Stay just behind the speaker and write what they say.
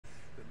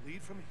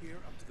from here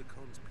up to the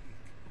cone's peak.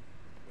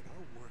 When our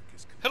work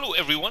is complete, Hello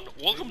everyone,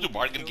 welcome to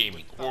Bargain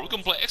Gaming, where we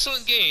can play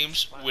excellent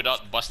games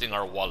without busting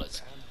our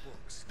wallets.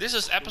 This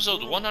is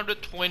episode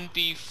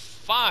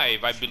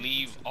 125, I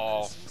believe,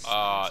 of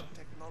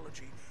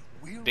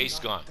Days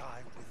Gone.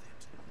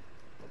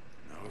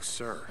 No,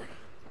 sir.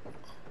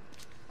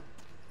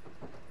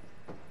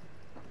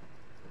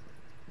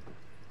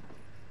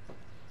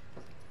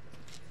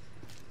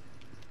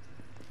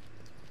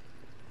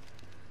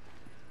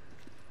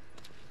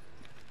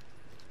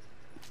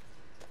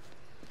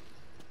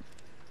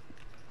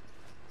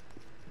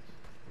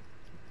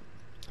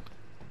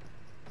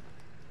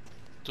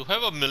 To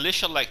have a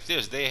militia like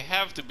this, they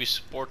have to be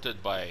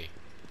supported by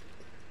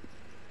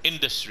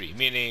industry,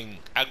 meaning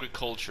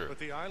agriculture. But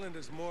the island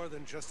is more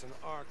than just an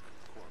ark,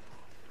 Corporal.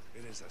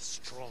 It is a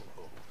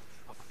stronghold,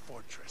 a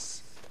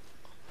fortress.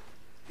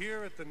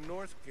 Here at the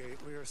North Gate,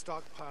 we are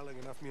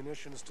stockpiling enough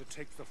munitions to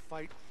take the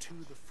fight to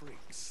the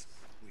freaks.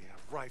 We have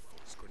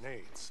rifles,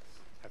 grenades,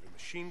 heavy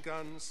machine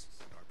guns,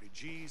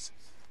 RPGs.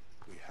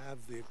 We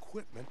have the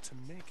equipment to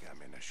make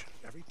ammunition,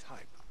 every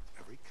type,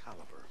 every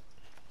caliber.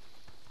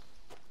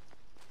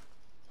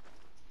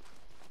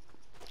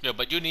 Yeah,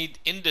 but you need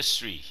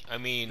industry. I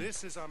mean...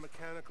 This is our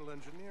mechanical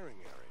engineering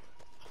area.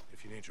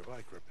 If you need your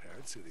bike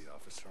repaired, see the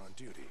officer on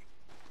duty.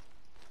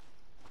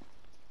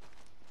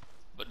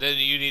 But then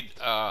you need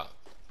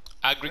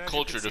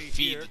agriculture to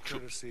feed the troops.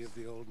 Courtesy of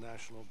the old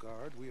National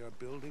Guard, we are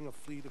building a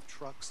fleet of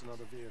trucks and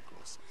other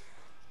vehicles.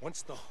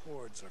 Once the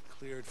hordes are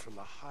cleared from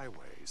the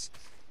highways,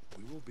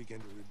 we will begin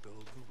to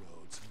rebuild the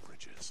roads and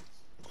bridges.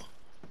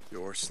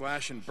 Your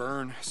slash and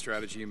burn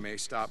strategy may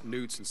stop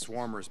newts and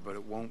swarmers, but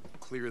it won't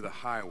clear the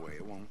highway.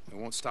 It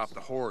won't stop the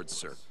hordes,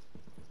 sir.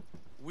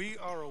 We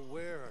are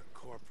aware,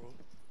 Corporal.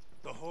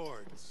 The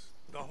hordes.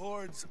 The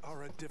hordes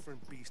are a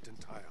different beast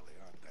entirely,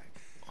 aren't they?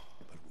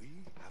 But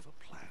we have a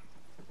plan.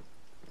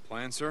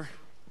 Plan, sir?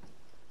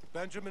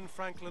 Benjamin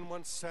Franklin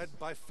once said,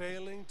 by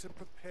failing to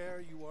prepare,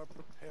 you are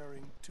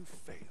preparing to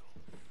fail.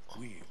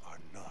 We are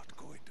not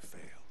going to fail.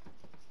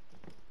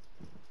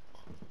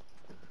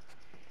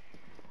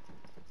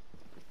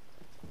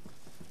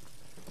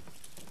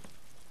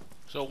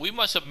 So we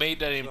must have made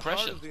that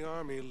impression. The heart of the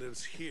army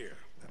lives here,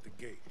 at the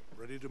gate,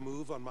 ready to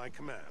move on my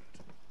command.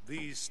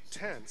 These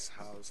tents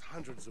house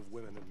hundreds of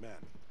women and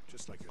men,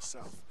 just like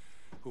yourself,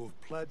 who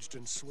have pledged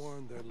and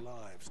sworn their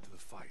lives to the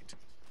fight.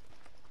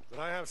 But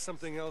I have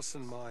something else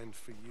in mind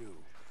for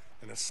you.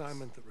 An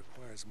assignment that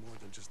requires more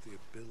than just the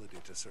ability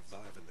to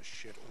survive in the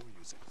shit or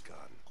use a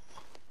gun.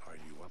 Are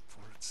you up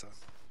for it, son?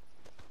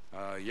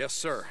 Yes,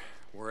 sir.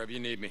 Wherever you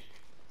need me.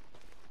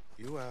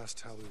 You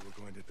asked how we were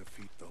going to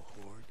defeat the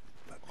Horde.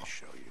 Let me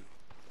show you.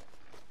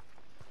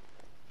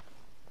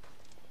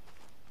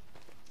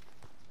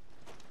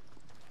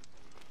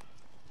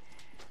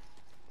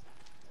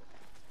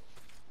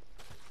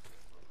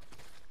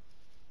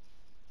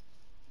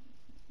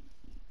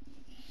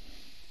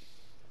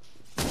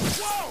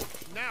 Whoa!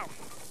 Now!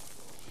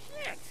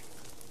 Shit!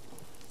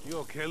 You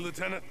okay,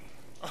 Lieutenant?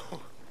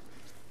 Oh,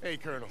 hey,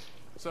 Colonel.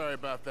 Sorry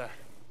about that.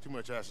 Too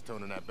much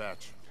acetone in that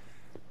batch.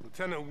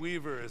 Lieutenant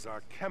Weaver is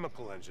our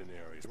chemical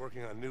engineer. He's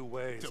working on new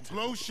ways To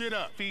blow shit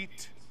up.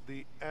 defeat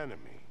the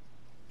enemy.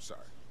 Sorry.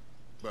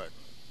 But,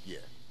 yeah.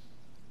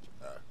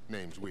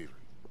 Name's Weaver.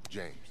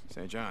 James.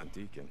 St. John,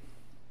 Deacon.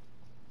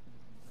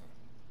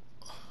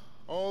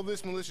 All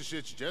this militia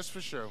shit's just for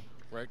show.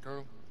 Right,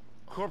 Colonel?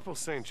 Corporal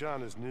St.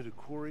 John is new to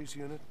Quarry's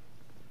unit.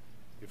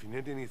 If you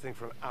need anything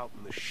from out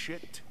in the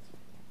shit,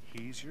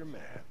 he's your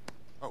man.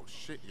 Oh,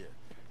 shit, yeah.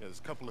 There's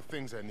a couple of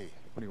things I need.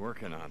 What are you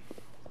working on?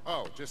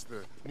 Oh, just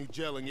the new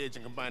gelling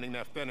agent combining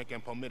naphthenic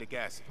and palmitic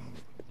acid.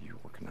 You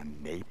working on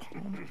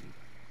napalm?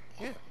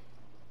 Yeah.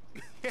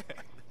 Yeah.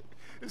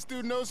 This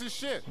dude knows his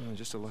shit.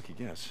 Just a lucky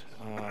guess.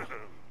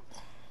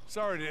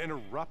 Sorry to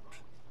interrupt.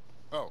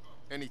 Oh,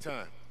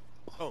 anytime.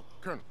 Oh,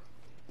 Colonel.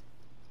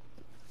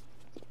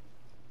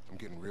 I'm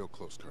getting real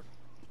close, Colonel.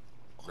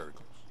 Very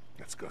close.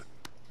 That's good.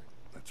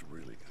 That's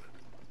really good.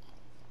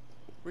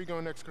 Where you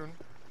going next, Colonel?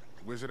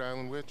 Wizard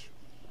Island Witch?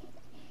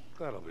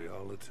 That'll be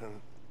all,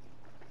 Lieutenant.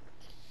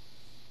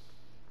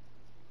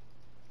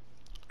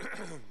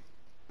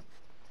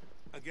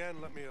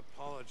 Again, let me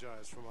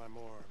apologize for my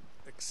more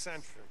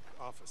eccentric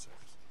officers.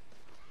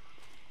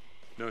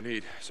 No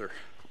need, sir.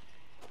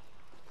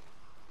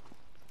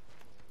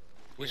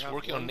 He's We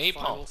working have on one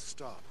final napalm.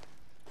 stop.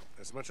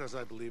 As much as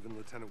I believe in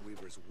Lieutenant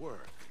Weaver's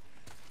work,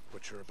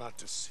 what you're about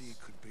to see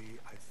could be,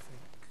 I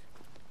think,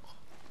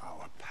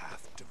 our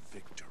path to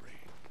victory.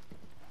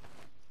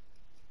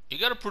 You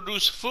gotta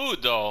produce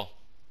food, though.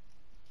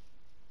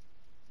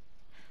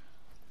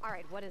 All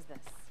right, what is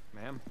this?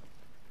 Ma'am,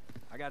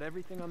 I got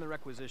everything on the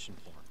requisition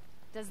form.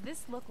 Does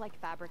this look like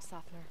fabric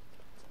softener?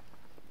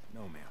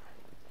 No, ma'am.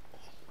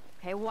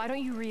 Okay, why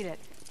don't you read it?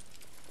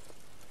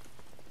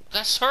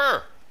 That's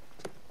her.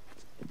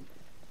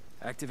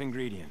 Active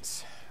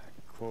ingredients.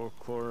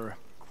 Chloroform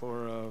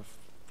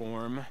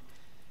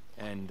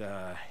and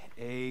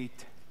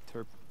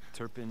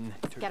terpin.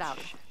 Get out.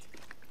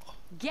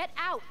 Get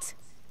out!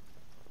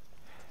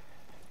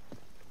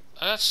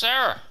 That's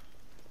Sarah.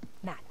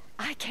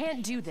 I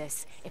can't do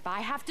this if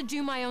I have to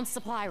do my own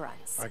supply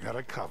runs. I got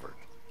it covered.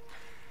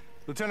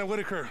 Lieutenant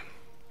Whitaker,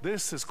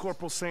 this is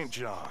Corporal St.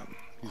 John.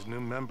 He's a new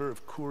member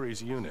of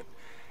Kouri's unit.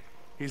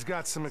 He's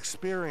got some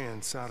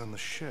experience out in the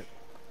shit.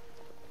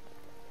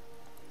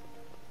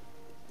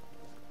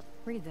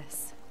 Read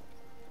this.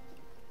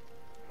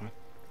 What?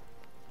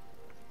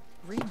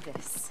 Read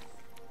this.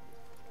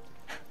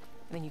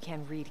 I mean, you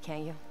can read,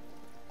 can't you?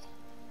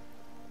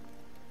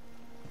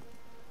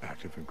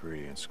 Active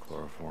ingredients: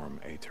 chloroform,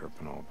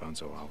 aterpenol,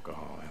 benzoyl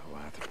alcohol,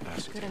 lactic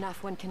acid. Good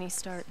enough. When can he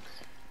start?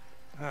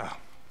 Ah,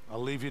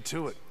 I'll leave you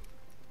to it.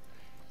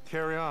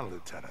 Carry on,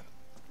 Lieutenant.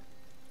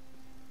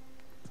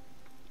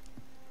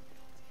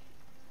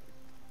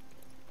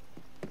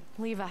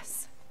 Leave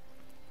us.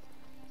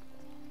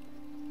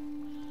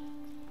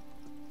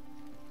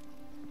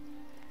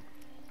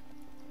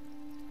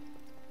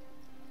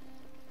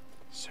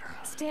 Sarah.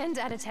 Stand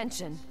at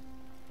attention.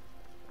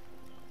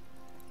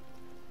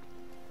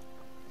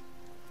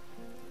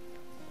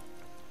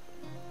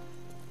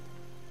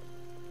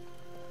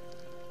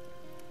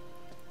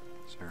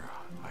 Sarah,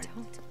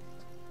 Don't.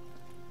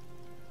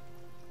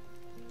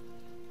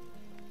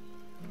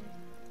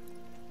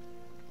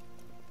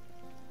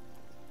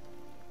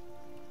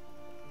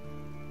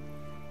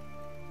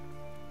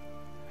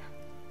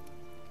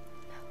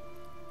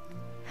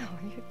 No,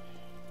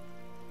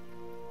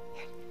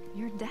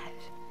 you're dead.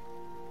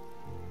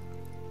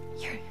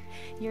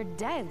 You're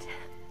dead.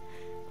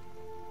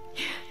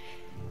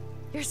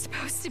 You're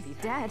supposed to be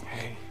dead.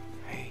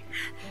 Hey.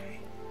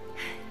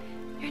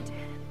 You're dead.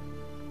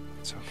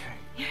 It's okay.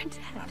 You're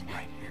dead. I'm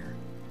right here.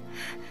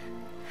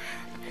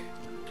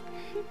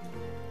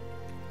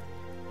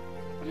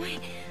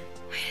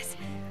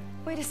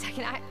 Wait a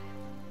second.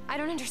 I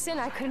don't understand.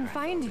 I couldn't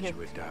find I thought you.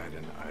 you had died,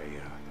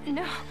 and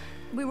No,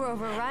 we were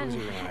overrun.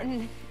 Who's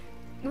overrun?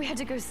 And we had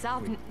to go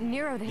south.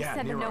 Nero, they Yeah,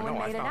 said Nero, that no one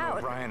no, I made it found out.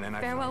 O'Brien and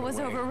I Farewell found a was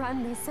way.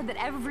 overrun. They said that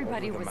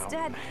everybody Over the was mountain,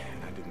 dead.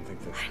 And I didn't think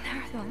that I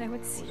never thought I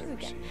would see you ever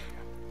again. see you again.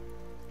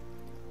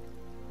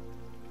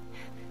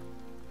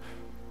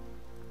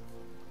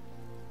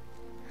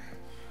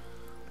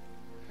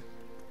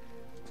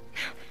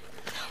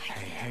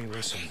 Hey,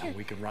 listen,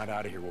 we can ride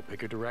out of here. We'll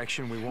pick a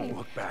direction. We won't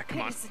look back.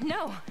 Come on. Please,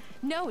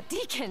 no,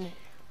 Deacon.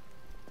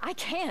 I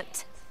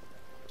can't.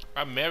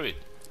 I'm married.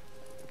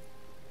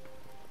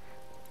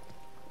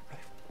 Are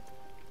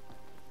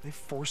they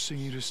forcing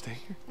you to stay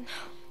here? You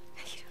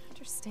don't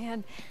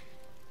understand.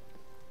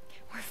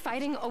 We're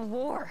fighting a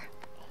war.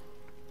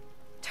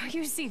 Don't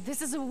you see?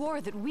 This is a war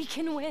that we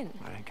can win.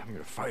 I didn't come here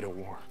to fight a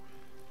war.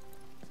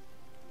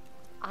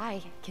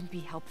 I can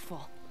be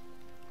helpful.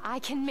 I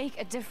can make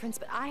a difference,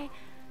 but I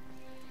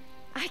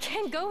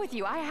can't go with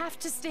you. I have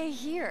to stay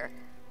here.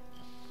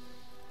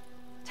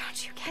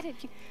 Don't you get it?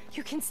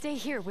 You can stay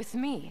here with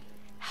me.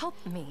 Help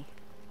me.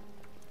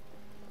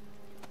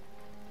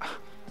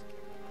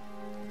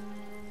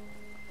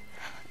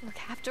 Look,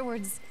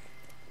 afterwards,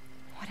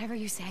 whatever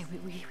you say,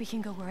 we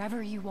can go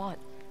wherever you want.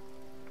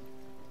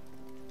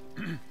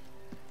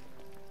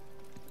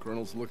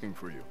 Colonel's looking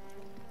for you.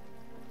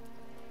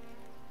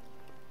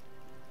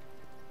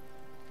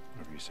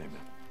 Whatever you say, man.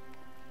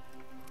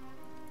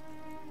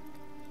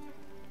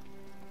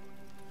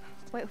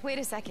 Wait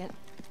a second.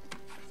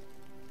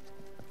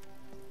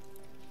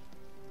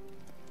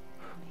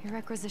 Your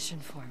requisition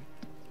form.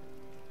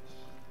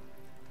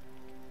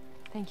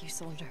 Thank you,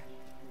 soldier.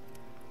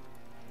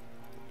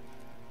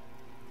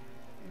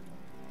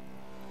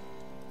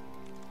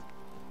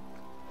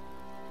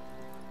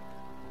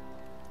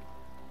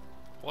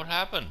 What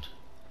happened?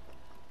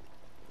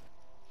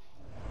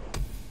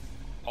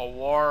 A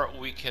war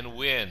we can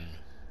win.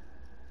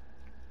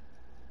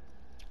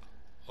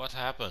 What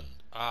happened?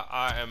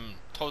 I am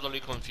totally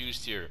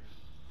confused here.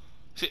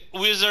 See,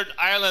 Wizard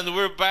Island,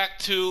 we're back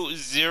to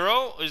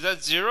 0? Is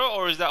that 0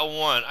 or is that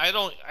 1? I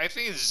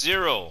think it's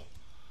 0.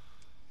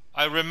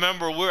 I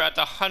remember we're at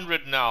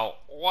 100 now.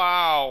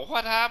 Wow,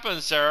 what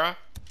happened, Sarah?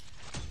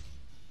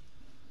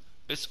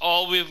 It's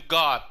all we've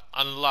got.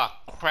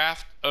 Unlock.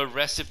 Craft a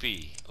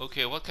recipe.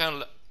 Okay, what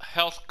kind of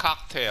health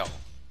cocktail?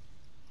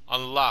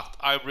 Unlocked.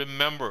 I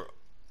remember.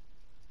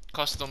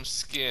 Custom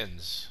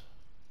skins.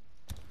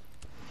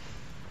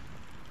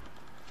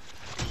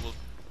 We will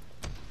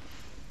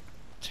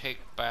take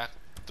back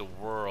the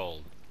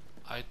world.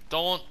 I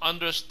don't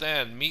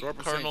understand. Meet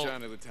Corporal Colonel. St.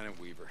 John to Lieutenant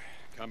Weaver.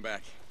 Come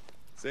back.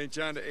 St.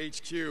 John to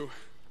HQ.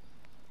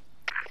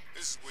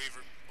 This is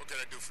Weaver. What can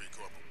I do for you,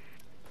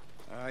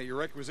 Corporal? Your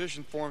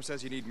requisition form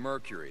says you need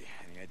mercury.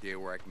 Any idea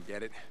where I can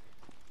get it?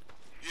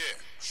 Yeah,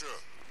 sure.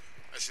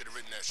 I should have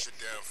written that shit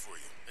down for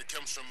you. It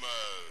comes from,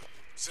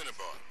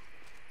 Cinnabar.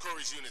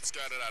 Corey's unit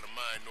scouted out a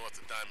mine north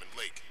of Diamond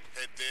Lake.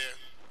 Head there,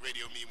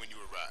 radio me when you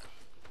arrive.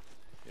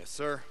 Yes,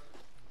 sir.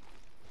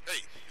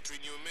 Hey, between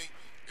you and me,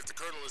 if the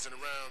Colonel isn't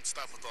around,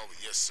 stop with all the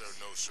yes sir,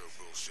 no sir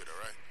bullshit,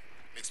 alright?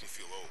 Makes me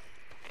feel old.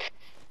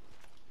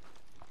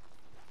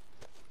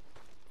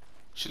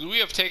 Should we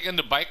have taken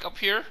the bike up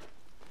here?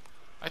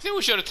 I think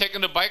we should have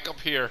taken the bike up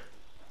here.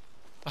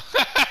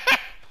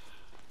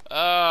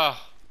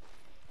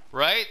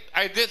 Right?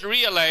 I didn't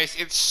realize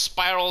it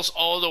spirals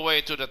all the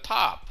way to the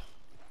top.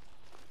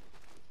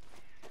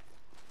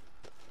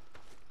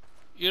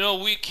 You know,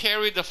 we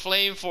carried the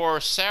flame for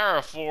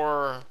Sarah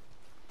for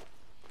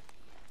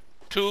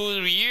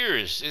 2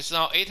 years. It's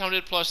now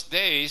 800 plus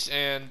days,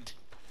 and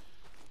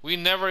we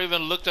never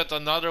even looked at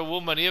another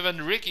woman.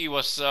 Even Ricky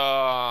was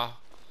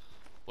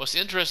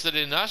interested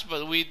in us,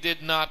 but we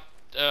did not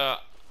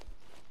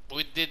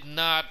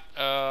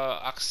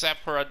accept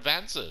her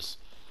advances.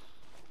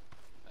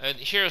 And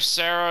here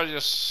Sarah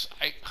just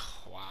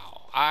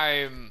wow.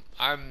 I'm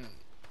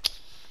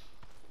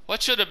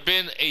what should have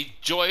been a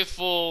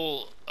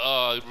joyful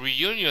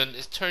reunion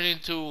is turned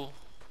into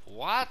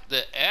what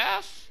the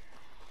F?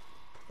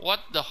 What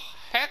the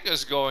heck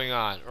is going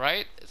on,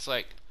 right? It's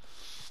like,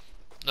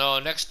 no,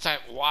 next time,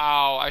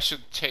 wow,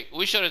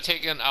 we should have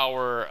taken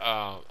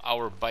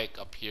our bike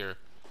up here.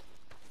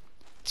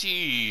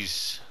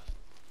 Jeez.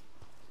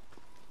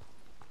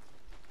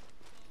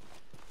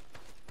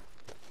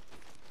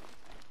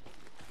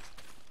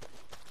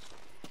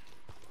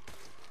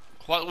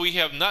 What we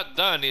have not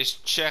done is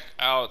check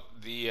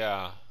out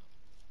the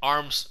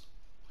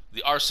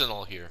the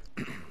arsenal here.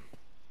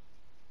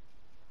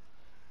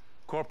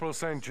 Corporal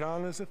St.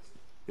 John, is it?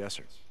 Yes,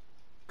 sir.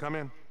 Come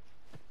in.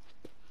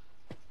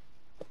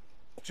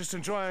 Just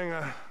enjoying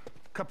a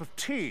cup of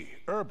tea,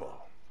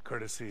 herbal,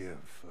 courtesy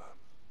of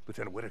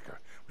Lieutenant Whitaker.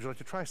 Would you like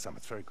to try some?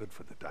 It's very good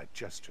for the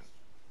digestion.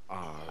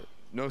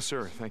 No,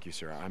 sir. Thank you,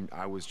 sir.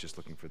 I was just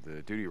looking for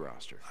the duty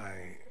roster.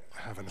 I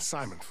have an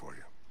assignment for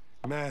you.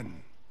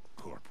 Men,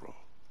 Corporal.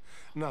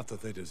 Not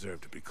that they deserve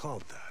to be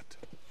called that.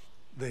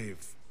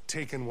 They've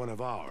taken one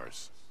of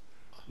ours.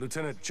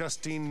 Lieutenant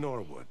Justine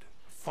Norwood.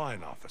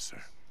 Fine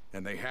officer.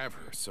 And they have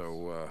her,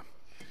 so,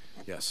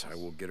 yes, I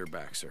will get her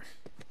back, sir.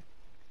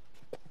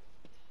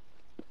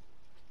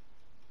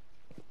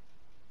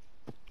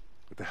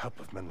 With the help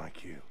of men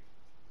like you,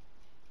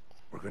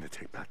 we're going to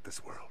take back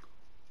this world.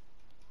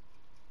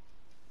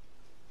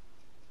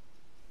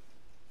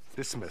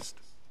 Dismissed.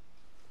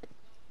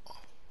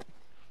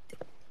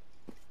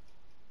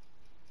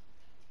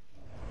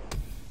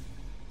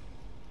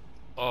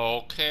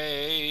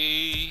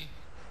 Okay.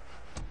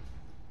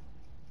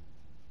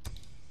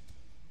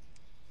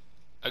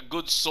 A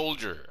good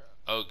soldier.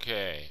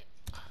 Okay.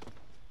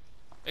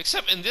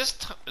 Except in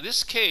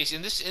this case,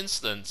 in this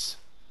instance,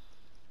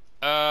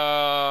 there's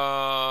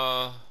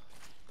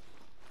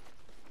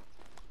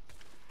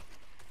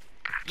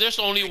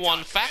only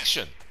one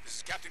faction. This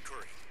is Captain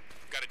Curry.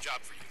 Got a job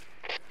for you.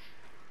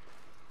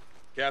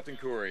 Captain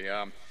Corey,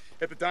 at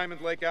the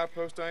Diamond Lake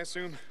outpost, I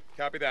assume?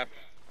 Copy that.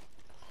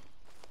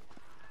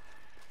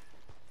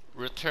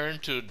 Return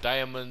to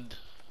Diamond.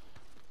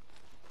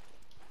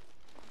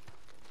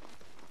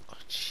 Oh,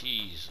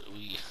 jeez,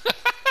 we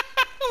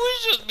we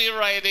should be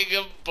riding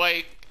a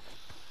bike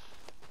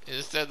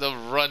instead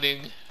of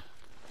running.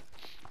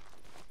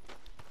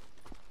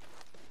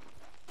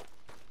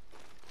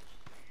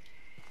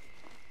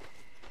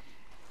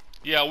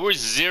 Yeah, we're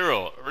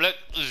zero.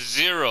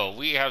 Zero.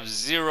 We have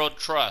zero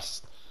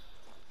trust,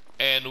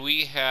 and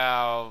we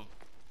have,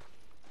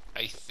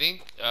 I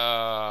think,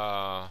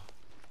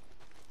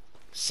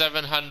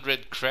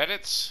 700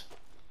 credits.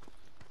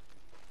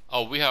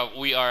 Oh, we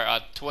are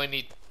at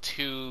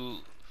 22.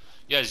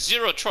 Yeah,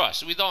 zero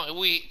trust. We don't.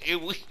 We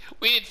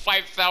need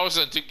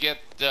 5,000 to get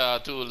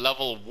to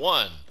level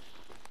 1.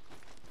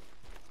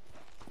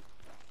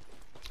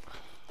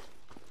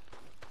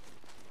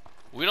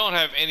 We don't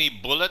have any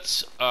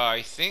bullets,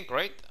 I think,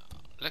 right?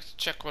 Let's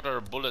check what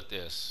our bullet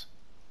is.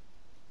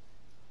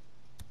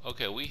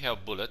 Okay, we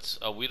have bullets.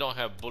 We don't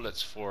have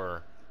bullets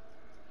for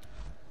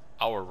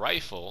our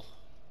rifle.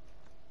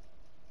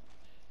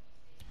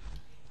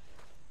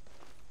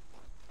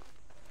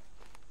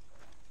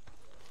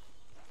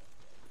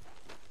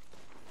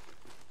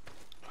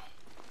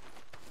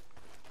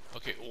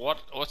 Okay,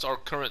 what's our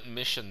current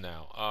mission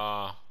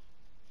now?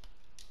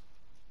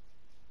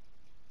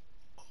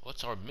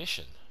 What's our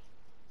mission?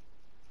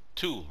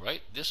 2,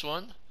 right? This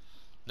one.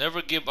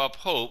 Never give up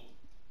hope.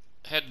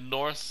 Head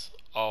north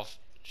of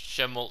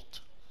Shemalt.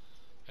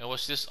 And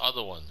what's this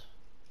other one?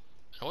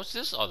 And what's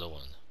this other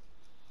one?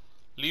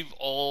 Leave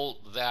all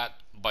that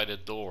by the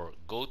door.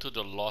 Go to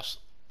the lost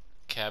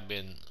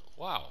cabin.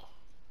 Wow.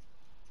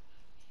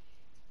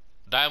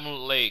 Diamond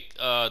Lake.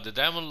 The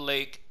Diamond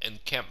Lake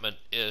encampment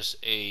is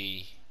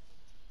a...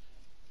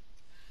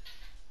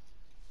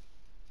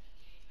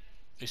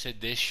 It's a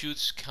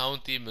Deschutes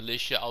County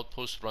militia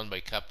outpost run by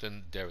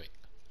Captain Derrick.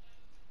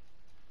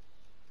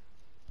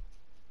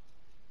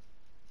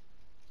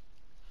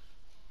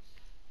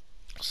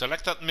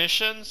 Select that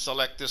mission,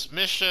 select this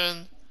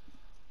mission,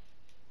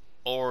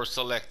 or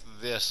select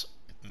this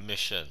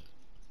mission.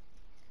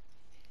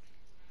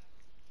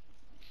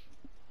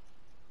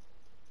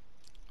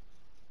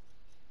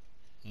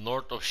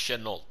 North of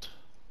Chenault.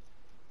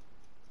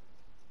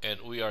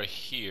 And we are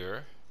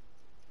here.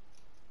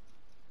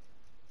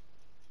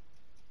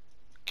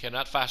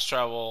 Cannot fast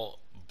travel.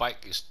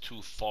 Bike is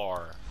too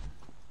far.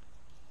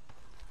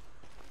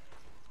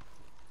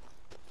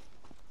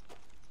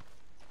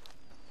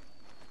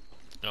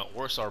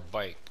 Where's our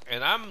bike?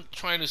 And I'm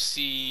trying to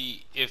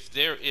see if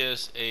there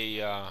is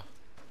a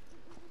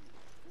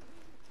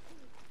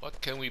what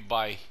can we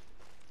buy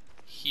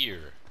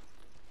here?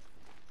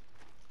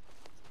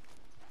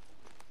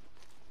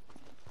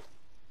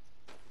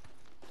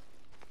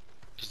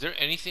 Is there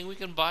anything we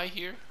can buy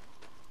here?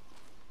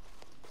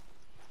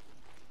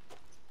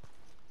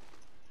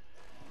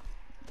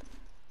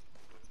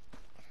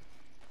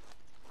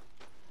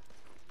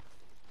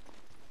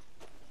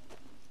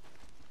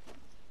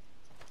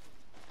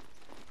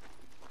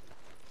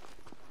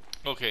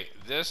 Okay,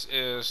 this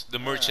is the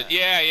merchant.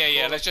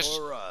 Yeah. Let's just.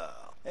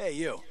 Hey,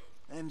 you.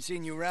 I haven't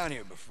seen you around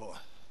here before.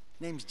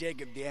 Name's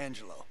Jacob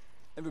D'Angelo.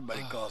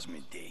 Everybody calls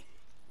me D.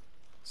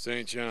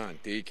 St. John,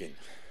 Deacon.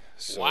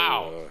 So,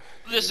 Wow,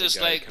 this you're is the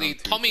guy to like the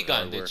come to Tommy for gun.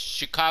 hardware? It's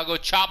Chicago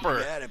Chopper.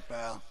 You got it,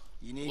 pal.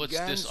 You need What's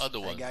guns? this other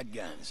I one? got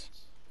guns.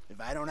 If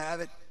I don't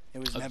have it, it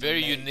was A never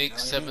very made, you unique know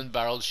what I mean?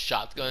 7-barrel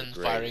shotgun.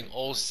 Great. Firing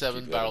all Keep 7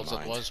 that in barrels at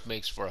mind. once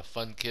makes for a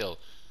fun kill.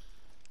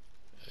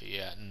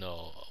 Yeah,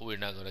 no, we're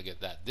not gonna get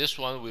that. This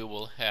one we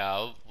will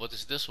have. What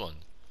is this one?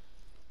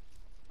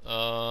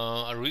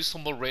 A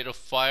reasonable rate of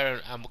fire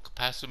and ammo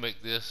capacity to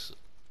make this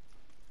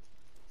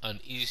an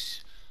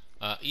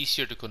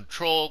easier to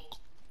control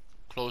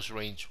close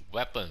range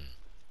weapon.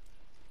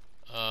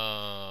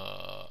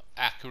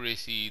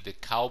 Accuracy, the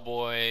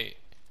cowboy.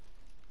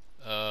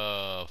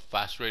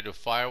 Fast rate of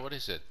fire. What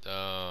is it?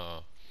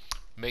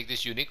 Make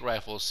this unique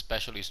rifle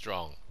especially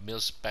strong.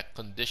 Mil spec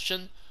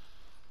condition.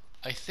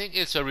 I think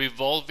it's a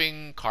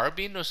revolving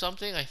carbine or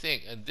something. I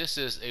think, and this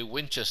is a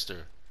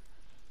Winchester.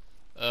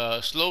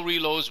 Slow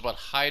reloads but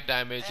high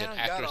damage and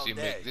I got all accuracy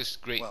day. make this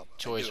great Well, I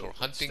choice do, for but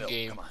hunting still,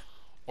 game come on.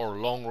 or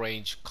long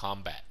range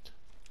combat.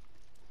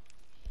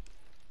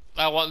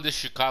 I want this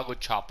Chicago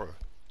Chopper.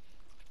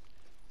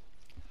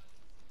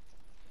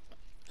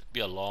 It'd be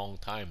a long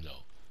time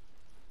though.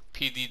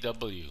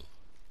 PDW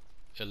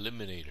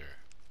Eliminator.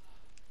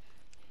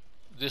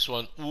 This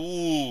one,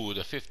 ooh,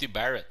 the 50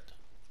 Barrett.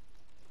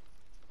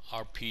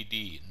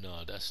 RPD,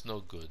 no, that's no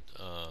good.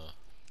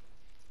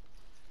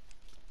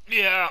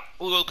 Yeah,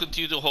 we'll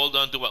continue to hold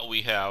on to what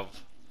we have.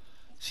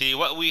 See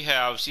what we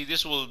have. See,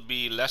 this will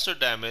be lesser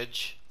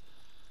damage,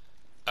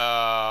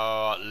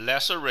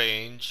 lesser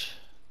range,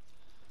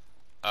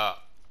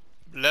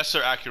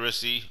 lesser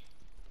accuracy,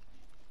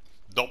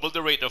 double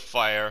the rate of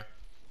fire,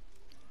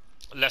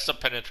 lesser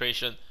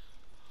penetration.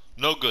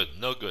 No good,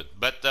 no good.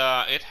 But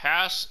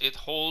it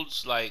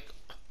holds like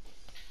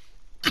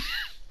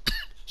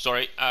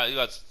sorry, you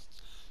got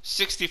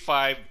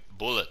 65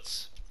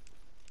 bullets.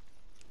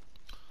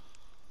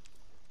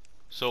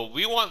 So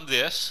we want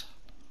this.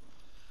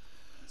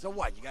 So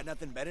what, you got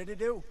nothing better to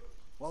do?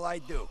 Well, I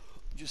do.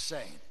 Just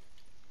saying.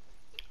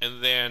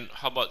 And then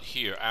how about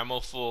here? Ammo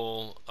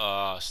full,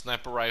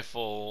 sniper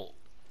rifle.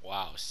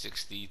 Wow,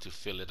 60 to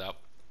fill it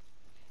up.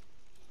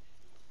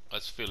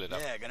 Let's fill it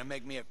up. Yeah, gonna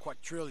make me a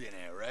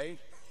quadrillionaire, right?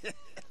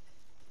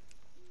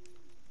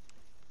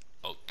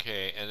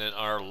 Okay, and then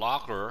our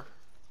locker.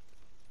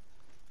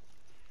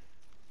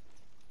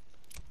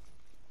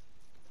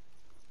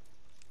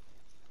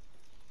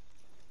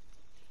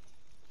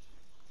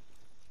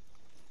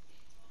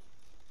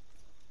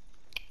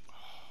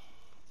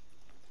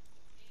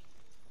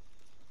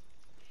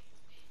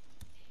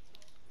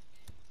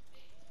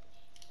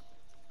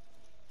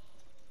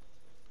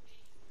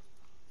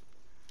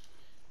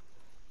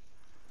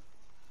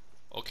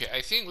 Okay,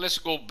 I think let's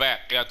go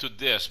back to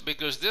this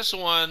because this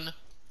one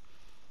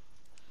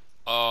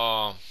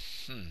so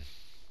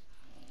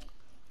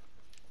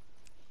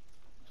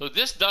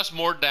this does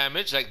more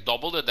damage, like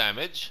double the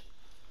damage,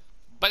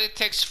 but it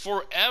takes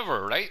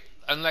forever, right?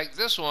 Unlike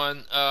this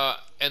one,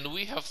 and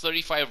we have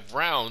 35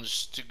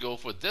 rounds to go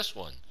for this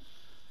one,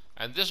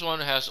 and this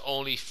one has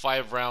only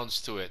 5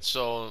 rounds to it.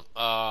 So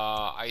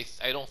I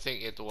don't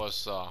think it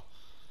was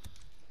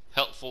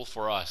helpful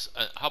for us.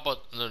 How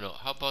about no?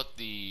 How about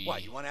the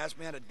What, you want to ask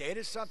me how to date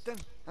or something?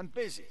 I'm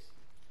busy.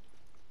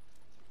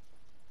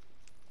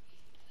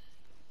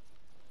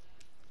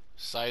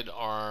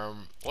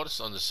 sidearm? What is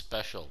on the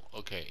special?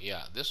 Okay,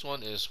 yeah, this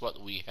one is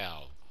what we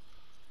have.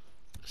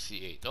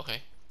 C8.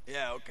 Okay.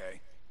 Yeah, okay.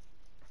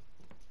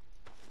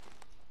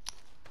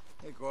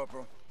 Hey,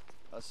 Corporal.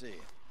 I'll see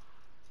you.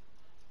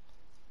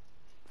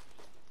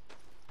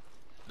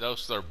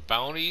 Those are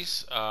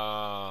bounties.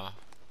 I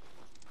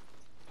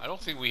don't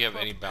think we have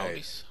any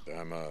bounties. Hey,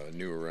 I'm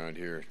new around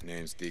here.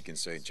 Name's Deacon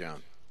St.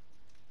 John.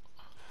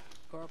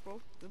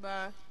 Corporal,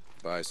 goodbye.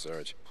 Bye,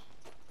 Sarge.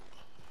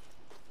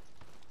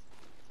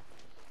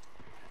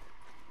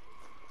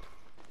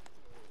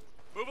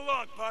 Move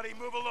along, buddy.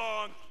 Move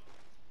along.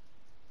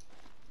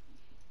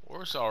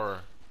 Where's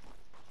our...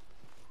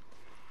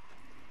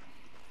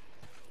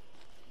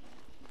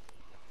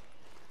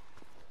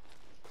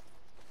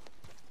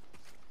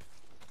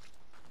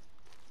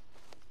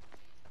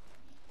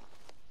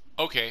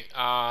 Okay,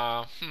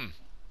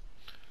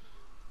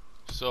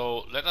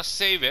 so let us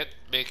save it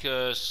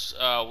because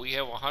we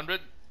have 100.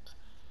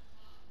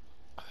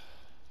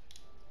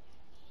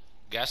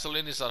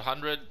 Gasoline is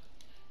 100.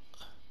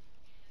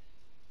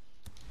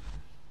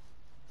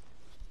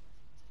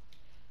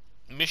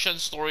 mission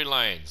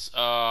storylines.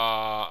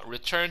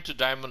 Return to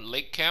Diamond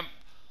Lake Camp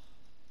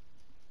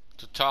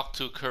to talk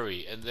to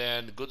Curry, and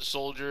then good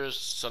soldiers,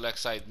 select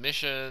side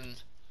mission,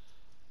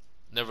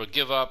 never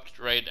give up,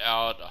 raid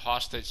out a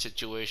hostage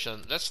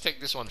situation. Let's take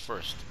this one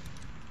first.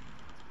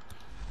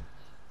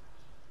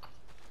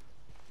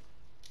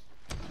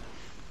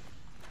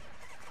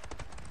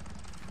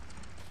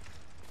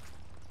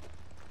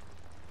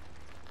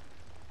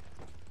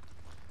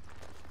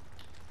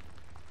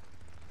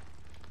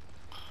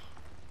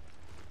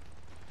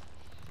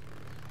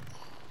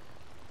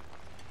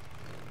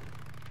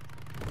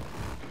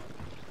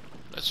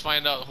 Let's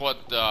find out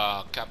what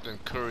Captain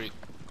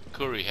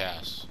Curry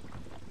has.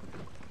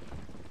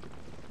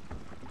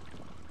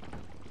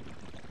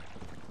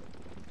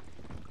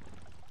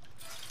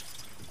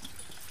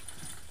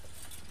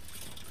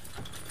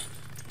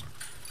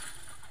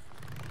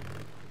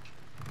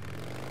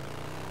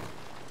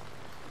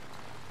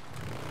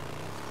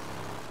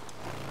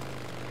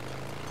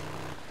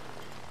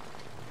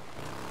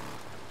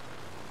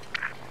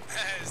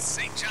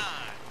 St. John,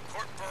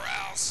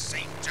 Corporal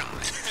St. John.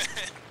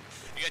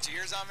 You got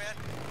your ears on, man?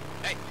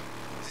 Hey,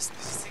 is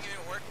this thing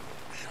even work?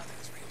 I don't think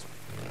this radio's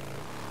working.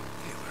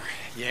 Taylor.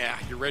 Yeah,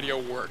 your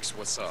radio works.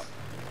 What's up?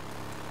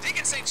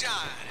 Deacon St.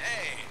 John,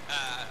 hey.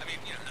 I mean,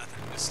 you know, nothing.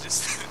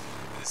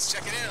 Just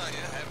checking in on you.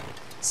 I haven't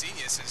seen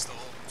you since the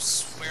whole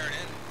swearing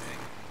in thing.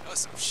 That was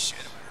some shit,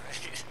 am I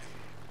right?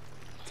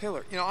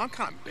 Taylor, you know, I'm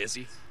kind of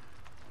busy.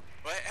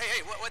 Well,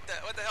 hey, what the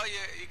hell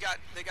you got?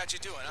 They got you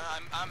doing?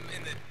 Huh? I'm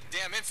in the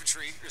damn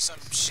infantry or some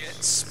shit.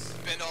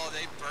 Spend all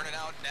day burning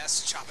out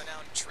nests, chopping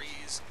down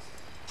trees,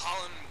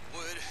 hauling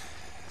wood.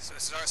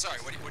 Sorry.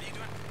 What are you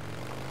doing?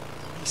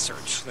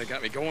 Research. They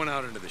got me going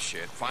out into the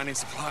shit, finding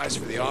supplies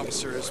for the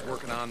officers,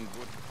 working on.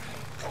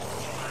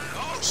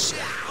 Oh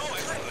shit! Oh,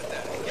 I heard about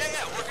that.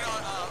 Yeah, working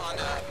on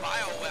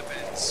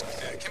bioweapons,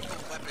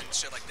 chemical weapons,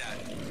 shit like that.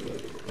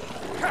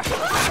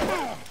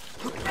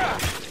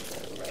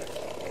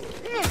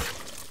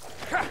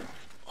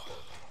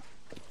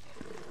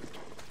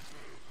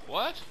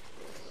 What?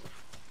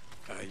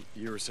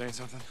 You were saying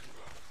something?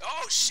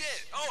 Oh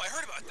shit! Oh, I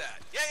heard about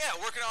that. Yeah,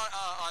 working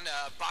on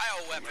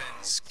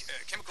bioweapons,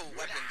 chemical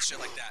weapons, shit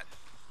like that.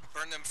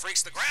 Burn them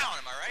freaks to the ground.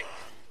 Am I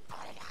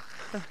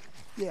right?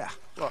 Yeah.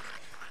 Look,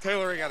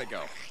 Taylor, I gotta go.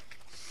 All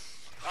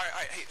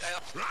right. Hey,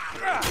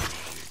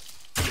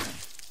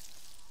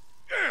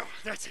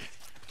 That's it.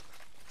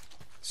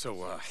 So,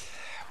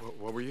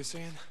 what were you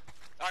saying?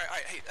 all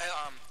right.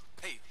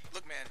 Hey,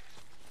 look, man.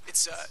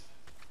 It's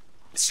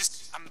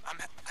just I'm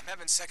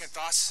having second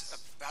thoughts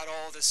about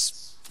all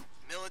this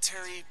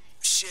military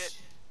shit.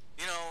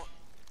 You know.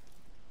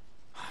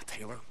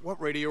 Taylor,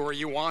 what radio are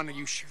you on? Are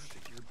you sure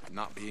that you're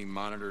not being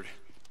monitored?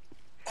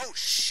 Oh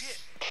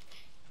shit.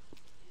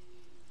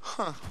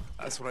 Huh.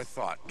 That's what I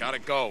thought. Gotta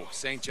go.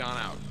 St. John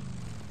out.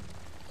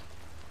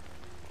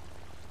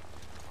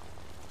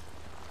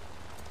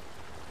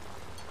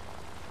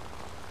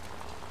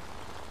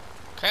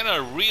 Kind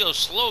of real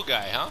slow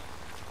guy, huh?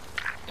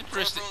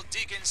 Interesting. Corporal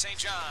Deacon St.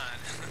 John.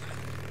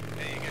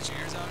 Hey, you got your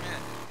ears on,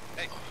 man?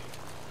 Hey.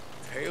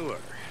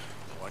 Taylor,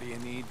 what do you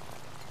need?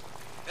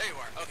 There you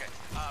are. Okay.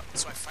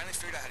 So I finally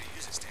figured out how to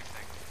use this damn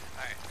thing.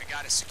 All right. I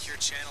got a secure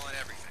channel and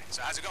everything.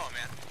 So how's it going,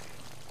 man?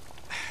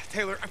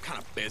 Taylor, I'm kind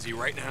of busy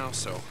right now,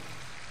 so...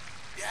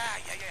 Yeah.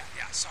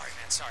 Sorry,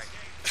 man. Sorry.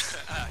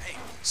 Hey,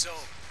 so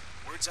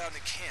word's out in the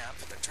camp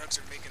that drugs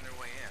are making their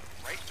way in,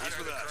 right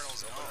under the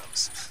colonel's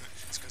nose.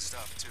 It's good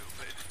stuff too.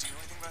 But do you know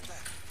anything about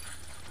that?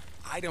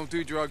 I don't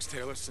do drugs,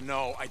 Taylor, so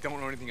no, I don't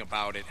know anything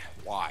about it.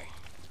 Why?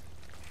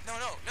 No. I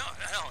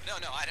don't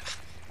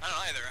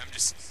either.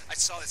 I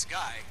saw this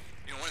guy,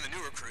 you know, one of the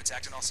new recruits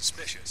acting all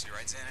suspicious. He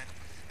rides in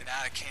and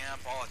out of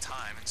camp all the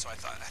time, and so I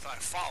thought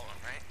I'd follow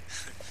him, right?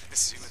 To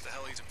see what the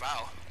hell he's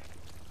about.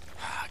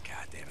 Ah,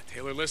 God damn it,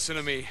 Taylor, listen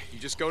to me. You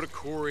just go to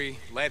Corey,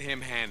 let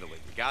him handle it.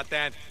 You got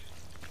that?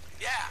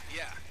 Yeah.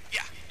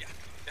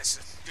 That's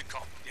a good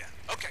call. Yeah.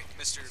 Okay,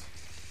 Mr.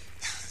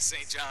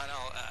 St. John.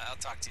 I'll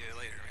talk to you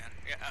later, man.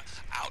 Yeah.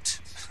 Out.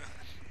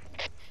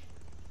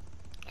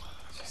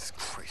 Jesus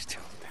Christ,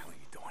 Taylor, what the hell are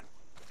you doing?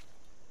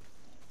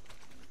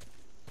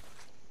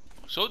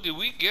 So did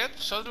we get,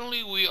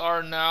 suddenly we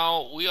are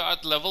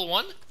at level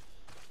 1?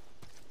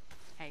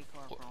 Hey,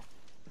 Corporal.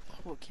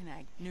 What can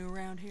I new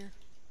around here?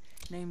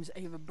 Name's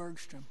Ava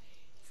Bergstrom.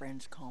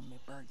 Friends call me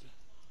Bergie.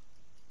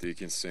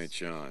 Deacon St.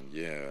 John,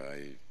 yeah,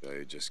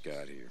 I just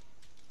got here.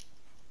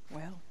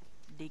 Well,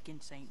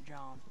 Deacon St.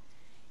 John,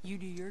 you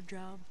do your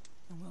job,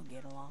 and we'll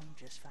get along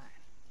just fine.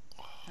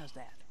 How's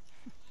that?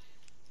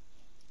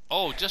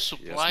 Oh, just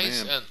supplies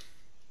Yes, ma'am. and...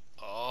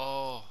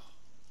 Oh...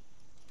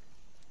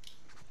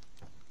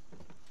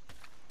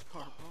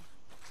 Corporal,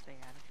 stay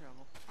out of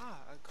trouble.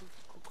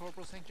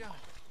 Corporal St. John.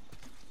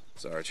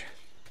 Sarge.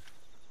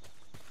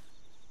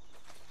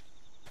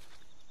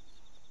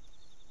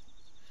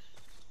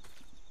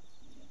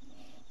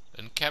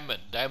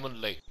 Encampment,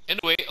 Diamond Lake.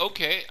 Anyway,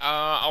 okay,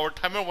 our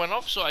timer went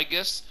off, so I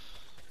guess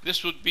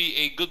this would be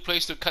a good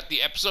place to cut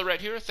the episode right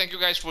here. Thank you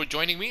guys for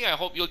joining me. I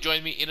hope you'll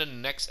join me in the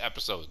next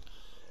episode.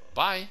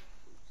 Bye.